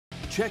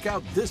check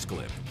out this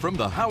clip from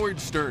The Howard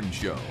Stern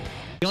Show.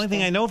 The only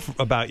thing I know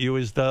about you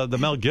is the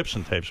Mel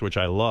Gibson tapes, which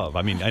I love.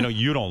 I mean, I know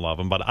you don't love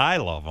them, but I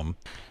love them.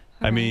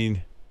 I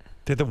mean,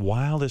 they're the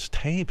wildest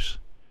tapes.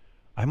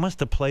 I must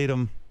have played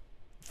them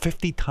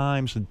 50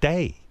 times a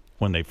day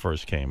when they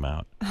first came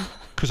out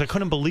because I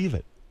couldn't believe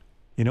it.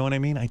 You know what I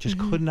mean? I just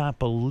could not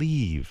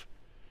believe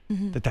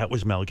that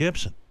was Mel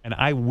Gibson. And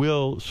I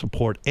will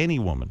support any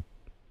woman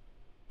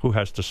who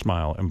has to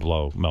smile and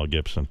blow Mel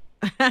Gibson.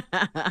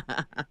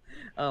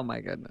 Oh,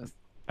 my goodness.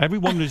 Every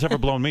woman who's ever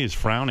blown me is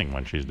frowning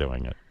when she's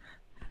doing it.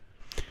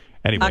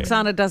 Anyway.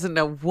 Oksana doesn't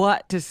know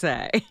what to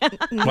say.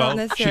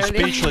 Well, she's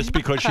speechless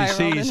because she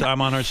sees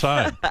I'm on her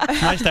side.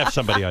 It's nice to have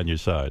somebody on your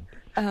side.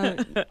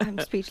 I'm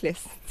speechless.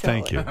 So.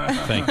 Thank you.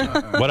 Thank you.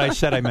 What I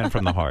said, I meant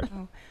from the heart.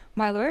 Oh,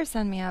 my lawyer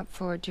signed me up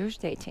for Jewish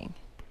dating.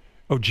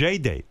 Oh,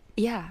 J-date?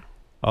 Yeah.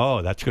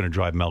 Oh, that's going to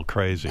drive Mel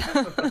crazy.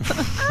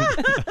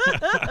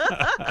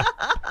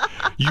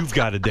 You've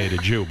got to date a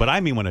Jew. But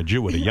I mean when a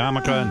Jew with a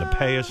yarmulke and the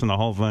payas and the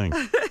whole thing.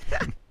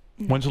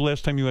 When's the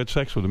last time you had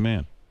sex with a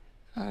man?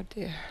 Oh,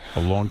 dear.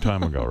 A long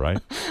time ago, right?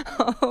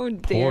 Oh, dear.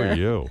 Poor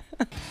you.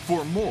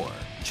 For more,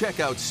 check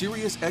out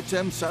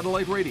SiriusXM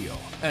Satellite Radio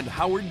and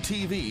Howard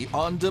TV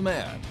On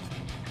Demand.